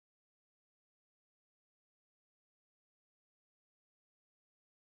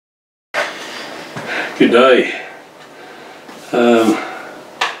Good day.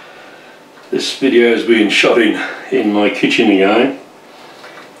 This video is being shot in my kitchen again.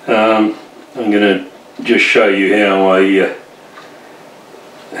 I'm going to just show you how I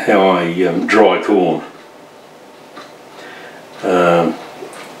dry corn.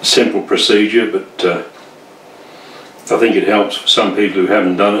 Simple procedure, but I think it helps for some people who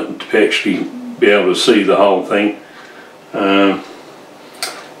haven't done it to actually be able to see the whole thing.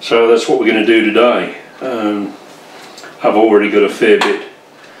 So that's what we're going to do today. I've already got a fair bit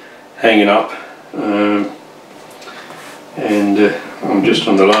hanging up, and I'm just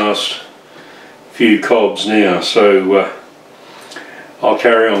on the last few cobs now, so I'll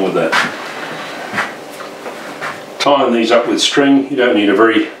carry on with that. Tying these up with string, you don't need a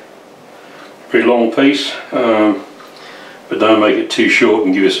very long piece, but don't make it too short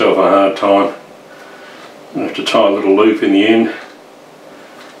and give yourself a hard time. You have to tie a little loop in the end,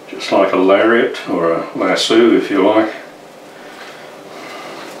 just like a lariat or a lasso if you like.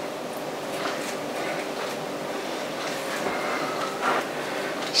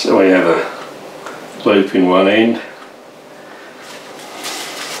 So we have a loop in one end.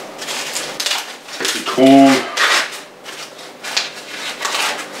 Take the corn,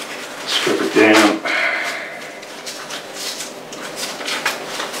 strip it down.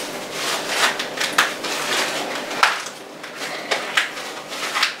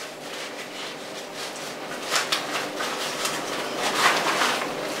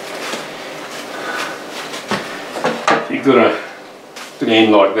 If you've got an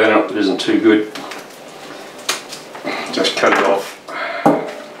end like that isn't too good, just cut it off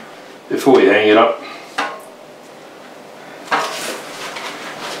before you hang it up.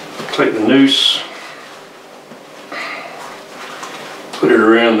 Take the noose, put it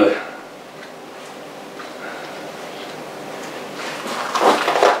around the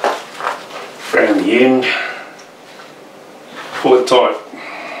end, pull it tight.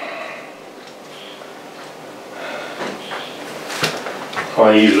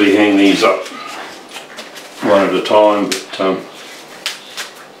 I usually hang these up one at a time, but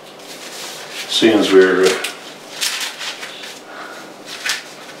seeing as we're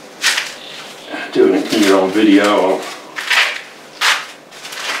doing it here on video, I'll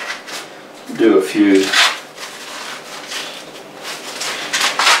do a few.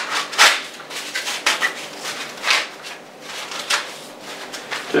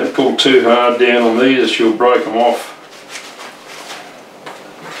 Don't pull too hard down on these, you'll break them off.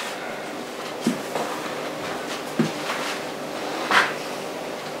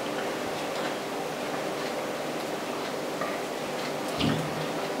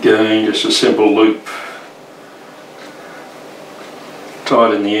 Again, just a simple loop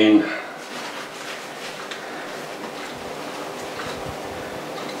tied in the end.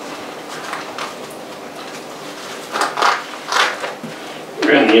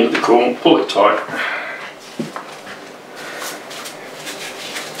 Around the end of the corn, pull it tight.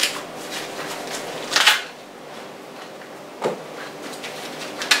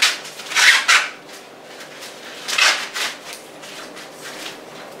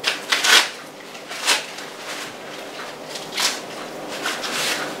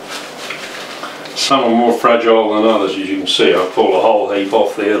 Some are more fragile than others, as you can see. I pulled a whole heap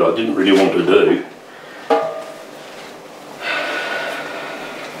off there that I didn't really want to do.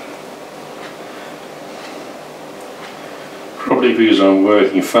 Probably because I'm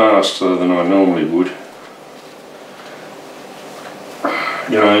working faster than I normally would.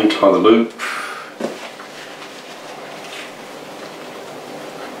 Again, tie the loop.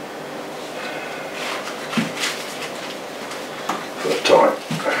 Put it tight.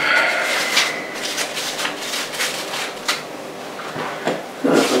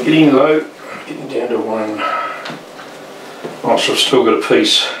 Getting low, getting down to one. Whilst I've still got a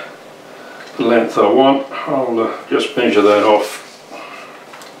piece the length I want, I'll just measure that off.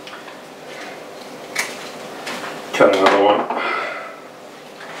 Cut another one.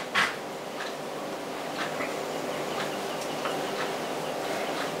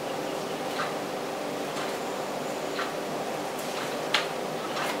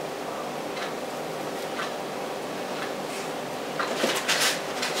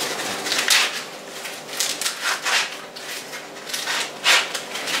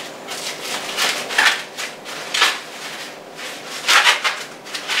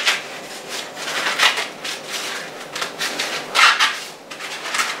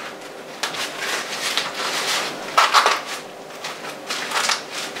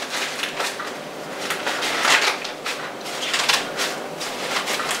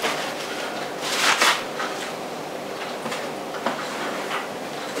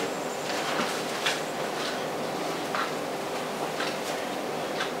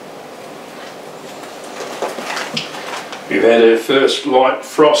 We've had our first light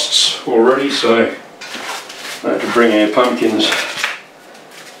frosts already, so I have to bring our pumpkins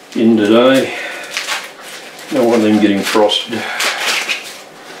in today. Don't want them getting frosted.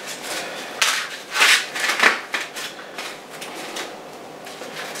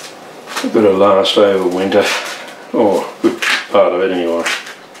 A bit of last over winter, or good part of it anyway.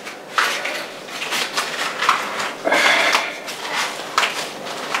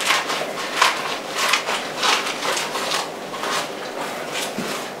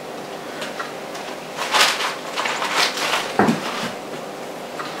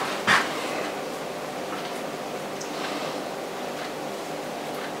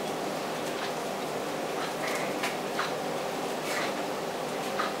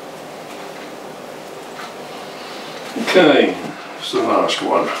 Okay, that's the last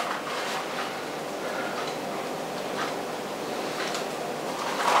one.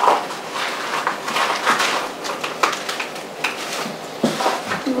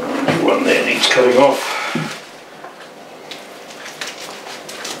 One there needs cutting off.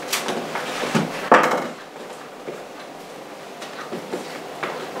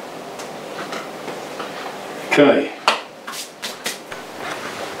 Okay.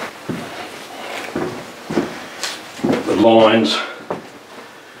 Lines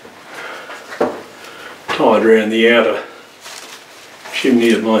tied around the outer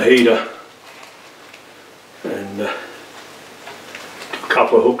chimney of my heater, and a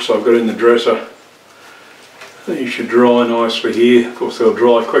couple of hooks I've got in the dresser. These should dry nicely here. Of course they'll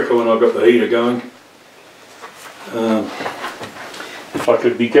dry quicker when I've got the heater going. If I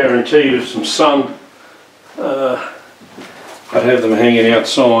could be guaranteed of some sun, I'd have them hanging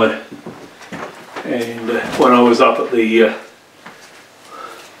outside. And when I was up at the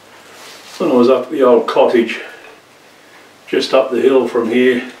old cottage just up the hill from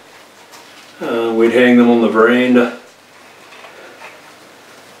here, we'd hang them on the veranda.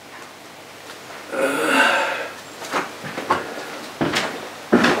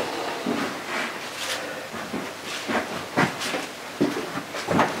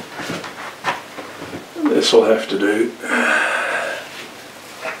 This will have to do.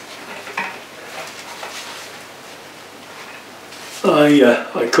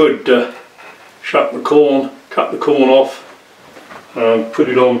 I could cut the corn off, put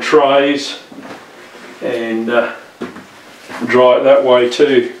it on trays and dry it that way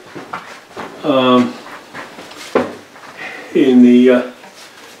too. In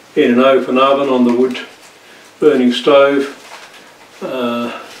an open oven on the wood burning stove,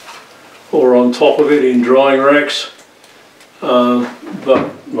 or on top of it in drying racks,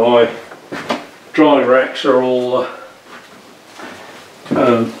 but my drying racks are all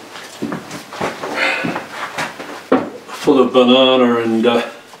full of banana and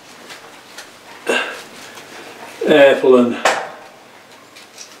apple and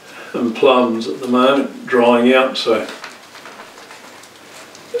plums at the moment, drying out. So,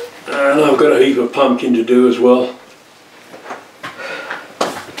 and I've got a heap of pumpkin to do as well.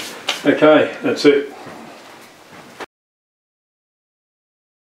 Okay, that's it.